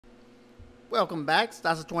Welcome back,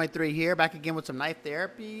 Stasa23 here, back again with some knife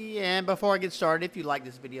therapy. And before I get started, if you like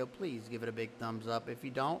this video, please give it a big thumbs up. If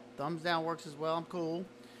you don't, thumbs down works as well. I'm cool.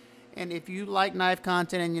 And if you like knife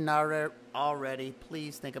content and you're not already,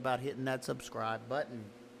 please think about hitting that subscribe button.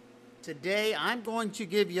 Today, I'm going to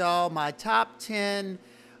give y'all my top 10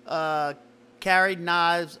 carried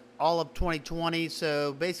knives all of 2020.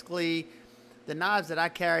 So basically, the knives that I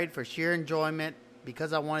carried for sheer enjoyment,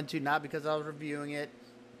 because I wanted to, not because I was reviewing it.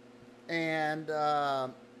 And,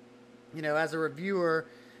 you know, as a reviewer,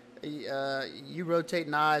 you rotate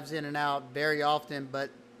knives in and out very often, but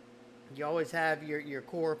you always have your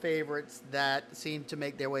core favorites that seem to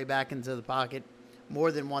make their way back into the pocket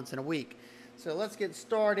more than once in a week. So let's get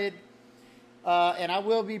started. And I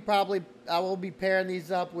will be pairing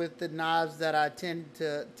these up with the knives that I tend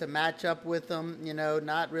to match up with them. You know,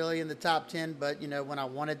 not really in the top 10, but, you know, when I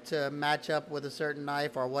wanted to match up with a certain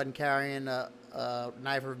knife or I wasn't carrying a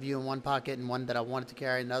knife review in one pocket and one that I wanted to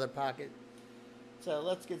carry in another pocket. So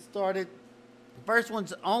let's get started. First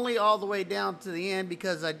one's only all the way down to the end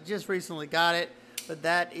because I just recently got it, but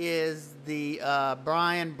that is the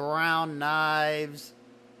Brian Brown Knives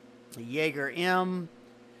Yeager M.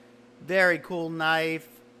 Very cool knife,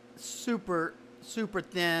 super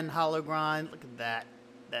thin hollow grind. Look at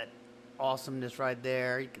that awesomeness right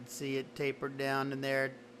there. You can see it tapered down in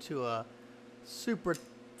there to a super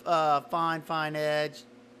fine edge.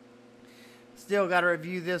 Still got to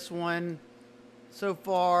review this one. So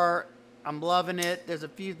far, I'm loving it. There's a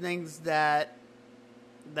few things that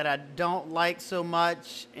I don't like so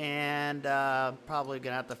much, and probably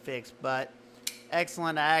gonna have to fix. But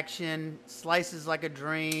excellent action, slices like a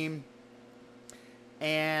dream,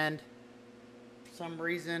 and for some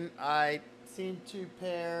reason I seem to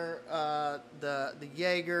pair the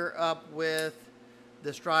Yeager up with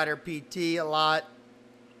the Strider PT a lot.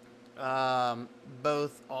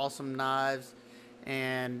 Both awesome knives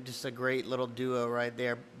and just a great little duo right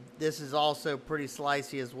there. This is also pretty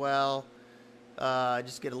slicey as well.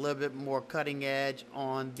 Just get a little bit more cutting edge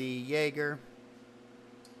on the Yeager.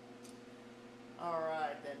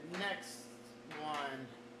 Alright, the next one,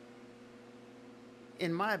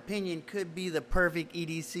 in my opinion, could be the perfect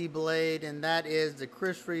EDC blade, and that is the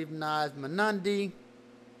Reeve Knives Mnandi.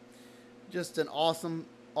 Just an awesome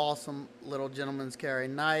little gentleman's carry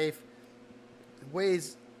knife.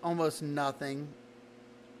 Weighs almost nothing.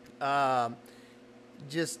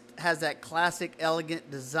 Just has that classic elegant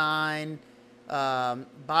design.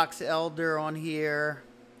 Box elder on here.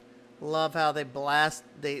 Love how they blast.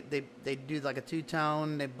 They do like a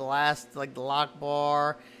two-tone. They blast like the lock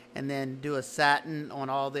bar and then do a satin on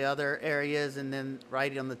all the other areas, and then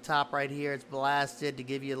right on the top right here it's blasted to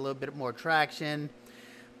give you a little bit more traction.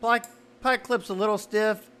 Probably clip's a little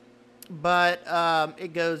stiff, but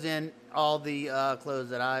it goes in all the clothes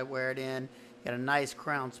that I wear it in. Got a nice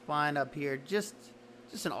crown spine up here. Just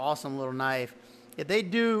an awesome little knife. If they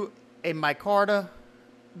do a micarta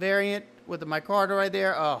variant with the micarta right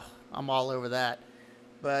there, oh, I'm all over that.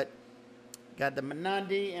 But got the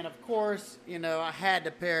Mnandi, and of course, you know, I had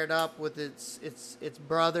to pair it up with its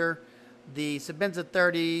brother, the Sebenza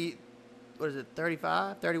 30. What is it?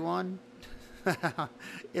 35, 31.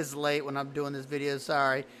 It's late when I'm doing this video,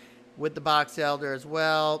 sorry. With the box elder as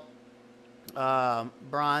well.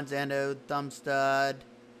 Bronze anode, thumb stud.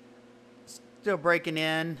 Still breaking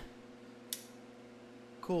in.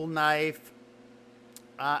 Cool knife.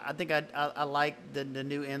 I think I like the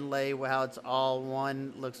new inlay, how it's all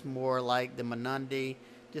one. Looks more like the Mnandi.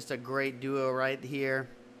 Just a great duo right here.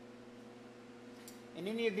 And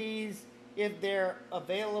any of these, if they're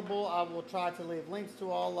available, I will try to leave links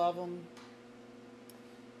to all of them.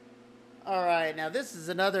 All right, now this is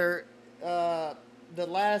another, the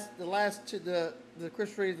last two, the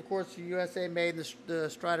Chris Reeve, of course, USA made, the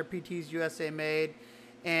Strider PT's USA made,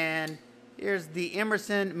 and here's the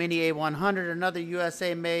Emerson Mini A100, another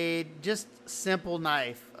USA made, just simple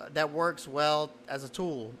knife that works well as a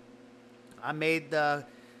tool. I made the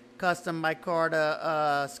custom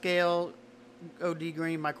micarta scale, OD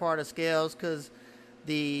green micarta scales, because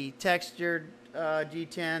the textured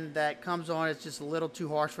G10 that comes on is just a little too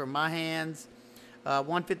harsh for my hands.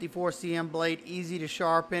 154 cm blade, easy to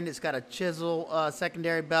sharpen. It's got a chisel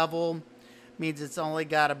secondary bevel, means it's only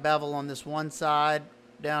got a bevel on this one side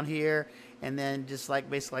down here, and then just like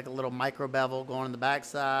basically like a little micro bevel going on the back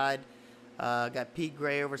side. Got peat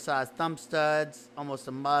gray oversized thumb studs, almost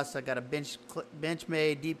a must. I got a bench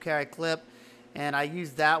made deep carry clip, and I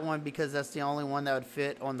used that one because that's the only one that would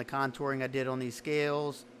fit on the contouring I did on these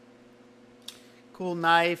scales. Cool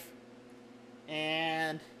knife.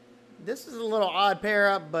 And this is a little odd pair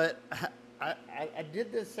up, but I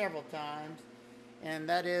did this several times. and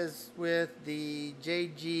that is with the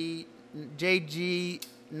JG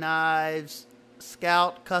Knives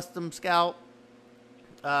Scout, Custom Scout.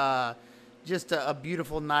 Just a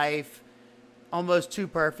beautiful knife, almost too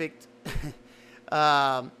perfect.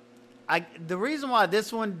 The reason why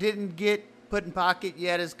this one didn't get put in pocket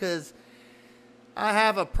yet is because I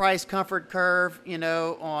have a price comfort curve, you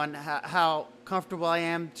know, on how comfortable I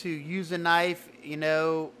am to use a knife, you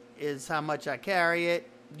know, is how much I carry it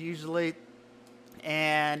usually.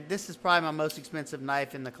 And this is probably my most expensive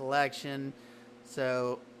knife in the collection.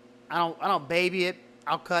 So I don't baby it.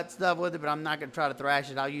 I'll cut stuff with it, but I'm not going to try to thrash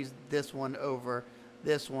it. I'll use this one over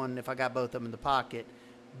this one if I got both of them in the pocket.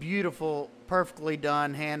 Beautiful, perfectly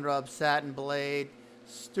done hand rub satin blade,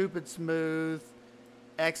 stupid smooth,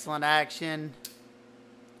 excellent action.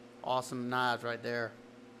 Awesome knives right there.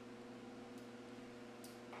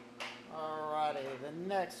 Alrighty, the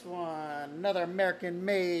next one, another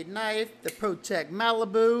American-made knife, the Protech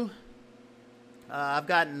Malibu. I've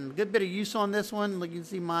gotten a good bit of use on this one. Look, you can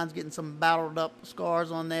see mine's getting some battled up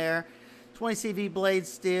scars on there. 20 CV blade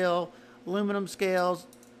steel, aluminum scales,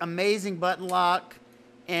 amazing button lock,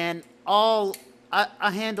 and I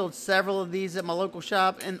handled several of these at my local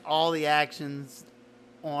shop, and all the actions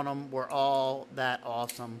on them were all that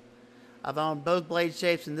awesome. I've owned both blade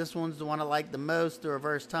shapes, and this one's the one I like the most, the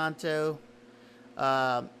reverse Tonto.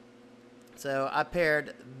 So I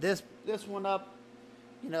paired this one up.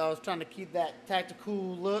 You know, I was trying to keep that tactical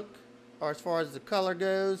look, or as far as the color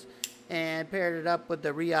goes, and paired it up with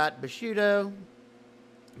the Reeve Bushido,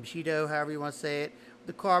 however you want to say it,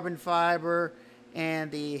 the carbon fiber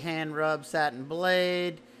and the hand rub satin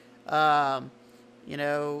blade. You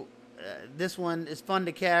know, this one is fun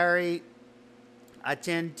to carry. I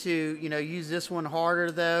tend to, you know, use this one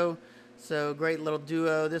harder though. So great little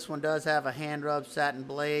duo. This one does have a hand rub satin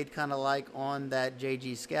blade, kind of like on that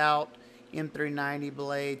JG Scout. M390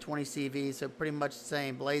 blade, 20 CV, so pretty much the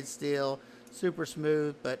same. Blade steel, super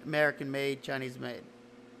smooth, but American made, Chinese made.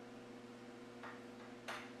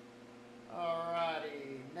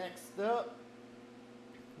 Alrighty, next up,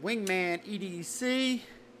 Wingman EDC.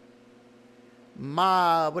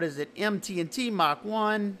 What is it? MTNT Mach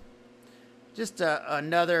 1. Just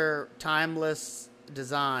another timeless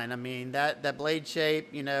design. I mean, that blade shape,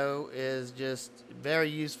 you know, is just very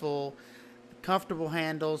useful. Comfortable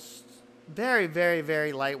handles. Very, very,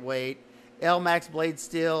 very lightweight. L-Max blade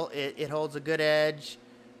steel. It holds a good edge.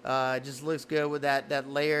 It just looks good with that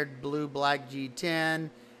layered blue-black G10.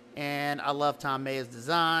 And I love Tom May's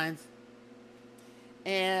designs.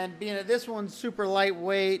 And being that this one's super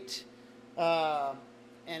lightweight, and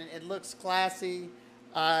it looks classy,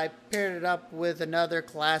 I paired it up with another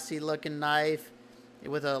classy-looking knife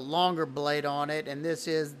with a longer blade on it. And this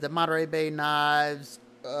is the Monterey Bay Knives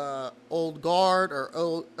Old Guard, or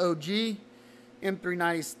OG,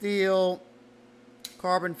 M390 steel,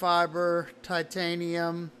 carbon fiber,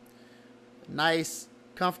 titanium, nice,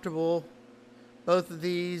 comfortable. Both of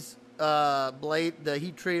these blade, the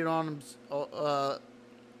heat treated on them's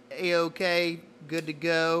A-OK, good to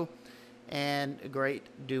go, and a great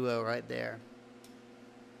duo right there.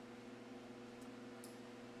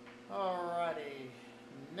 Alrighty,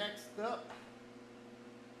 next up.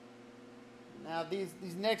 Now these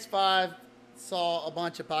next five saw a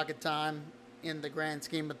bunch of pocket time in the grand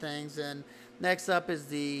scheme of things, and next up is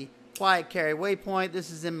the Quiet Carry Waypoint.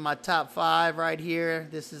 This is in my top 5 right here.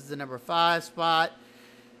 This is the number 5 spot.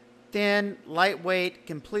 Thin, lightweight,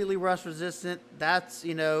 completely rust resistant. That's,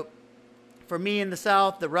 you know, for me in the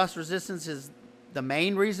South, the rust resistance is the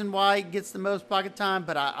main reason why it gets the most pocket time,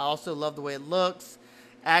 but I also love the way it looks.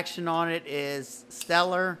 Action on it is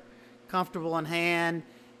stellar, comfortable in hand.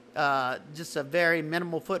 Just a very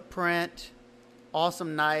minimal footprint,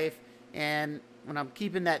 awesome knife. And when I'm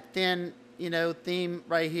keeping that thin, you know, theme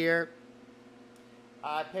right here,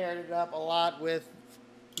 I paired it up a lot with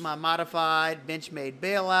my modified Benchmade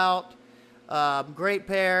Bailout. Great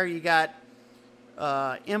pair. You got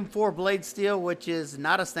M4 blade steel, which is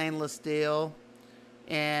not a stainless steel,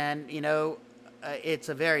 and you know, it's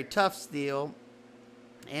a very tough steel,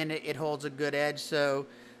 and it holds a good edge. So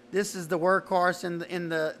this is the workhorse in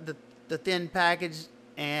the thin package,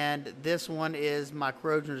 and this one is my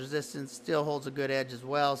corrosion resistance, still holds a good edge as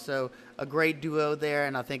well. So a great duo there,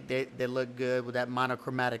 and I think they look good with that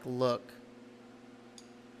monochromatic look.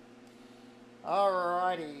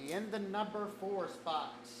 Alrighty, in the number 4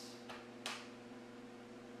 spot.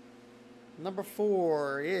 Number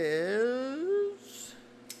 4 is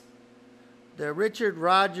the Richard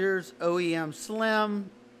Rogers OEM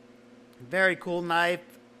Slim. Very cool knife.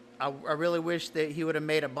 I really wish that he would have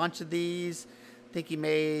made a bunch of these. think he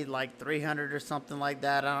made like 300 or something like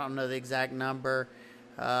that. I don't know the exact number.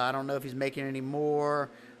 I don't know if he's making any more,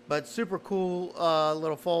 but super cool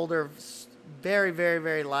little folder. Very, very,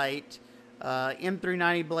 very light.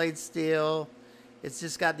 M390 blade steel. It's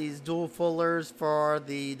just got these dual fullers for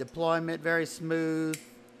the deployment. Very smooth.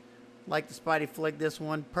 Like the Spidey Flick, this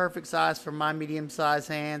one. Perfect size for my medium-sized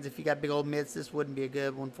hands. If you got big old mitts, this wouldn't be a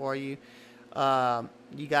good one for you.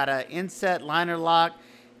 You got an inset liner lock.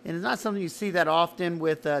 And it's not something you see that often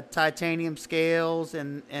with titanium scales,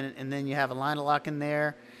 and then you have a liner lock in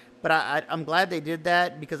there. But I'm glad they did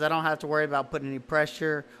that, because I don't have to worry about putting any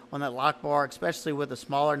pressure on that lock bar, especially with a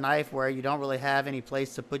smaller knife where you don't really have any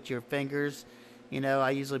place to put your fingers. You know, I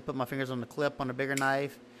usually put my fingers on the clip on a bigger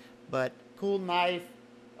knife. But cool knife.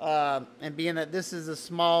 And being that this is a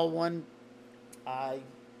small one, I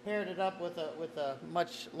paired it up with a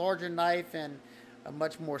much larger knife and a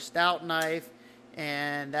much more stout knife.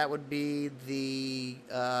 And that would be the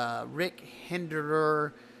Rick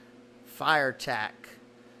Hinderer Fire Tack.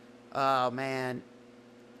 Oh, man.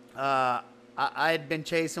 I had been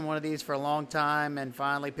chasing one of these for a long time and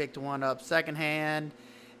finally picked one up secondhand.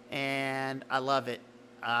 And I love it.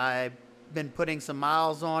 I've been putting some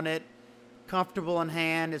miles on it. Comfortable in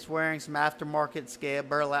hand. It's wearing some aftermarket scale,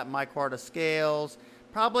 burlap micarta scales.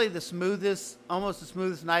 Probably the smoothest, almost the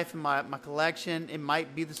smoothest knife in my collection. It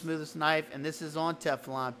might be the smoothest knife, and this is on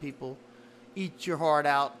Teflon, people. Eat your heart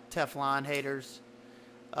out, Teflon haters.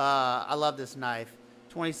 I love this knife.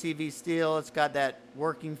 20 CV steel. It's got that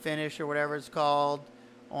working finish or whatever it's called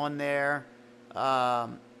on there.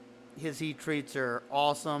 His heat treats are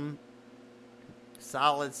awesome.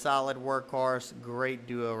 Solid workhorse. Great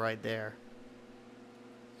duo right there.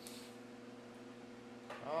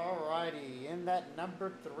 Alrighty, in that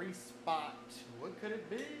number 3 spot, what could it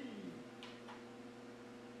be?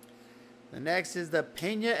 The next is the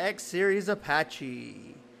Pena X Series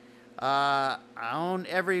Apache. I own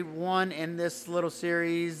every one in this little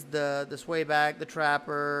series, the swayback, the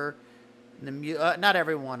trapper, not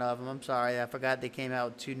every one of them, I'm sorry, I forgot they came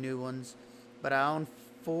out with 2 new ones, but I own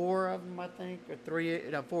 4 of them, I think, or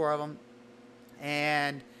 4 of them,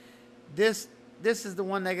 and this is the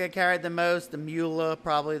one that got carried the most. The Mula,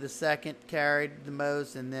 probably the second carried the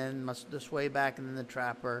most, and then the swayback, and then the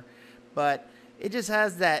trapper. But it just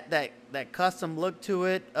has that custom look to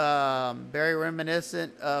it. Very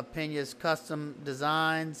reminiscent of Pena's custom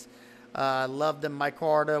designs. I love the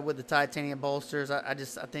micarta with the titanium bolsters. I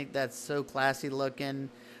think that's so classy looking.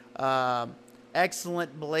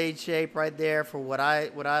 Excellent blade shape right there for what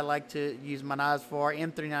I like to use my knives for.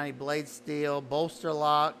 M390 blade steel, bolster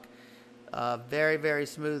lock. Very, very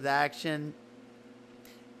smooth action.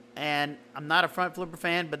 And I'm not a front flipper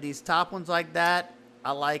fan, but these top ones like that,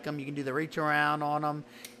 I like them. You can do the reach around on them,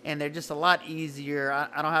 and they're just a lot easier.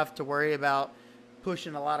 I don't have to worry about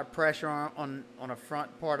pushing a lot of pressure on a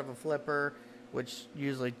front part of a flipper, which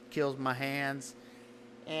usually kills my hands.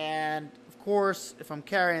 And of course, if I'm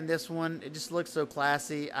carrying this one, it just looks so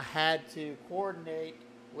classy. I had to coordinate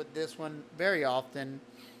with this one very often,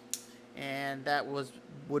 and that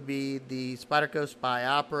would be the Spyderco Spy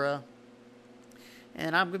Opera.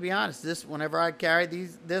 And I'm gonna be honest, whenever I carry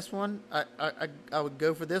this one, I would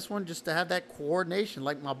go for this one just to have that coordination,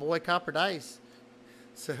 like my boy Copper Dice.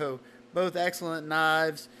 So both excellent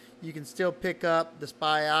knives. You can still pick up the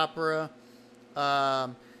Spy Opera,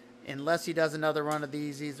 unless he does another run of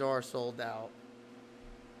these are sold out.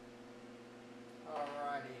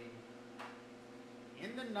 Alrighty,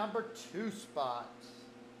 in the number 2 spot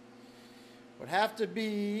would have to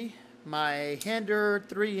be my Hinderer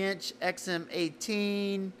 3-inch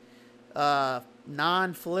XM18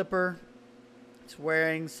 non-flipper. It's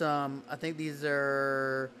wearing some, I think these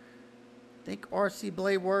are, RC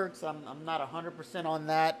Blade Works. I'm not 100% on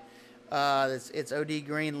that. It's OD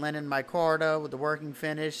green linen micarta with the working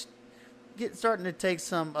finish. Starting to take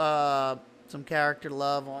some character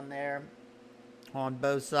love on there on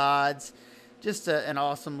both sides. Just an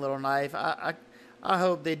awesome little knife. I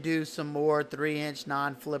hope they do some more 3-inch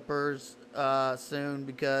non-flippers soon,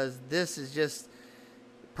 because this is just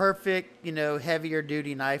perfect, heavier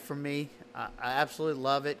duty knife for me. I absolutely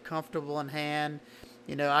love it. Comfortable in hand.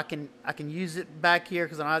 I can use it back here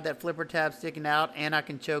because I don't have that flipper tab sticking out, and I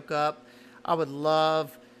can choke up. I would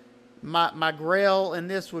love my grail in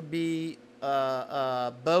this would be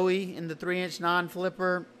Bowie in the 3-inch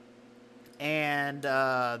non-flipper, and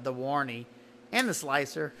the Warney and the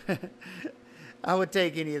slicer. I would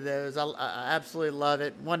take any of those. I absolutely love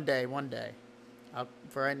it. One day.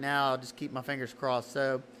 For right now, I'll just keep my fingers crossed.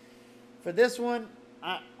 So for this one,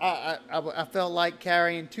 I felt like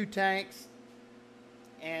carrying 2 tanks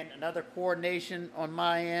and another coordination on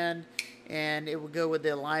my end, and it would go with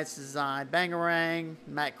the Alliance design. Bangarang,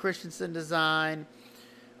 Matt Christensen design.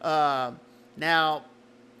 Now,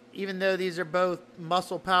 even though these are both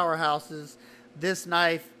muscle powerhouses, this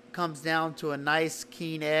knife comes down to a nice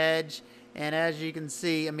keen edge. And as you can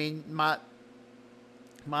see, I mean, my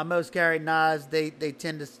most carried knives, they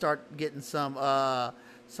tend to start getting some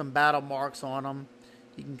battle marks on them.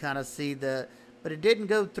 You can kind of see but it didn't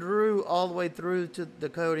go through all the way through to the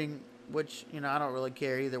coating, which, you know, I don't really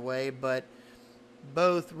care either way. But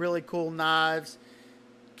both really cool knives.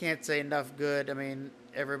 Can't say enough good. I mean,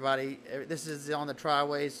 this is on the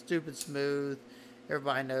tri-way, stupid smooth.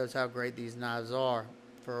 Everybody knows how great these knives are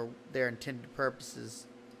for their intended purposes.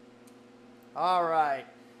 All right.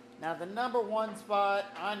 Now, the number one spot,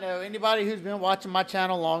 I know anybody who's been watching my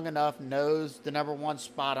channel long enough knows the number one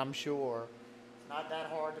spot, I'm sure. It's not that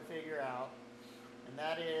hard to figure out. And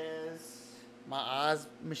that is my Oz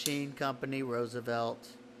Machine Company Roosevelt.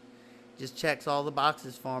 Just checks all the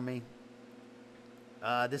boxes for me.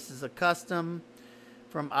 This is a custom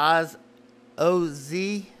from Oz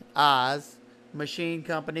Machine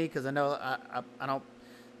Company, because I know I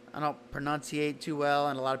don't pronunciate too well,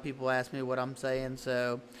 and a lot of people ask me what I'm saying.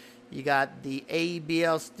 So you got the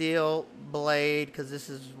ABL steel blade, because this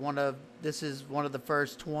is one of the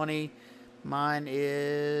first 20. Mine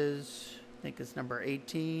is, I think it's number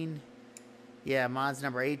 18. Yeah, mine's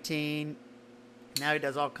number 18. Now he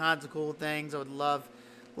does all kinds of cool things. I would love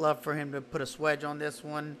for him to put a swedge on this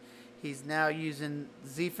one. He's now using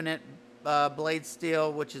Zefinite blade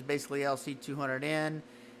steel, which is basically LC200N.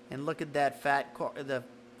 And look at that the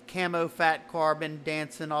camo fat carbon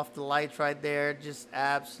dancing off the lights right there. Just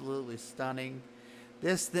absolutely stunning.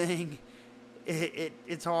 This thing,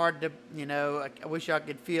 it's hard to, you know, I wish I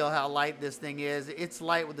could feel how light this thing is. It's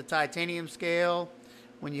light with the titanium scale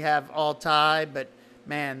when you have all tie, but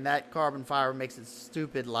man, that carbon fiber makes it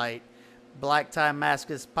stupid light. Black tie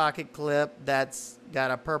Damascus pocket clip that's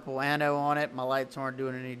got a purple anno on it. My lights aren't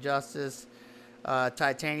doing any justice.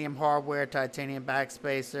 Titanium hardware, titanium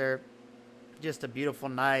backspacer. Just a beautiful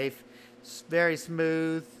knife. It's very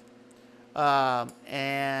smooth.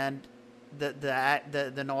 And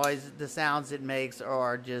the noise, the sounds it makes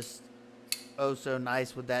are just oh so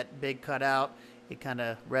nice with that big cutout. It kind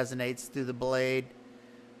of resonates through the blade.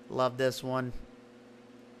 Love this one.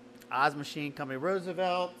 Oz Machine Company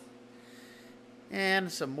Roosevelt.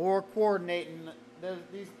 And some more coordinating.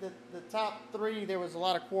 The top three, there was a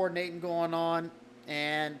lot of coordinating going on,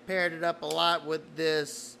 and paired it up a lot with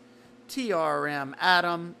this TRM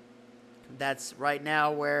Atom that's right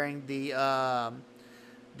now wearing the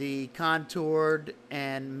contoured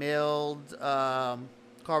and milled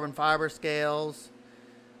carbon fiber scales.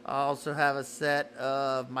 I also have a set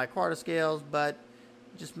of micarta scales, but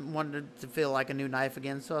just wanted to feel like a new knife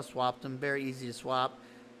again, so I swapped them. Very easy to swap.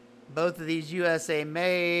 Both of these USA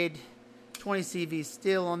made. 20 CV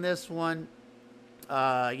steel on this one.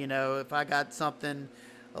 You know, if I got something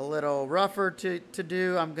a little rougher to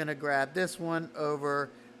do, I'm going to grab this one over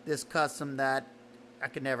this custom that I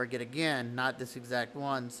could never get again. Not this exact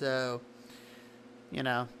one. So, you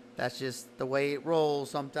know, that's just the way it rolls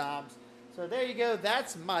sometimes. So there you go.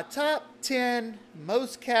 That's my top 10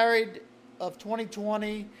 most carried of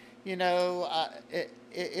 2020. You know,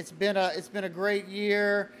 it's been a great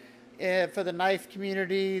year. For the knife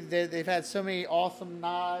community. They've had so many awesome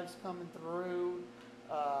knives coming through.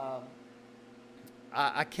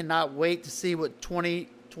 I cannot wait to see what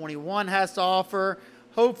 2021 has to offer.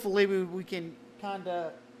 Hopefully we can kind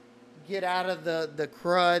of get out of the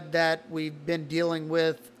crud that we've been dealing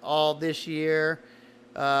with all this year.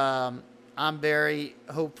 I'm very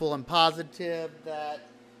hopeful and positive that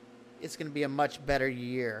it's going to be a much better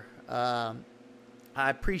year. I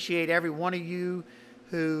appreciate every one of you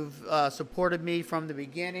who've supported me from the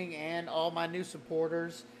beginning, and all my new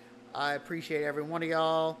supporters. I appreciate every one of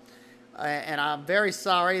y'all. And I'm very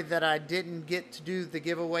sorry that I didn't get to do the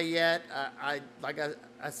giveaway yet. Like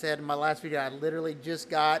I said in my last video, I literally just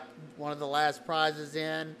got one of the last prizes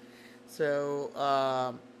in. So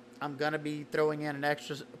I'm going to be throwing in an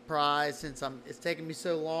extra prize since it's taking me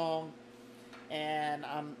so long. And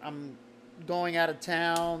I'm going out of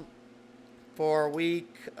town for a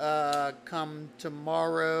week, come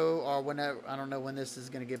tomorrow or whenever. I don't know when this is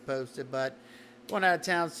going to get posted, but going out of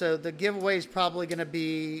town. So the giveaway is probably going to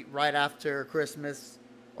be right after Christmas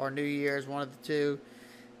or New Year's, one of the two.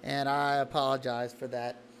 And I apologize for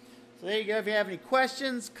that. So there you go. If you have any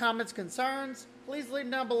questions, comments, concerns, please leave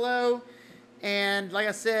them down below. And like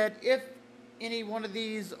I said, if any one of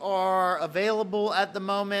these are available at the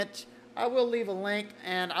moment, I will leave a link,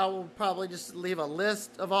 and I will probably just leave a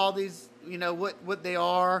list of all these, you know, what they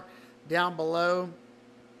are down below,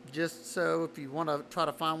 just so if you want to try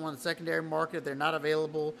to find one in the secondary market, if they're not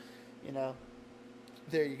available, you know,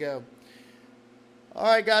 there you go. All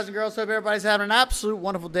right, guys and girls, hope everybody's having an absolute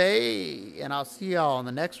wonderful day, and I'll see y'all on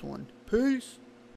the next one. Peace.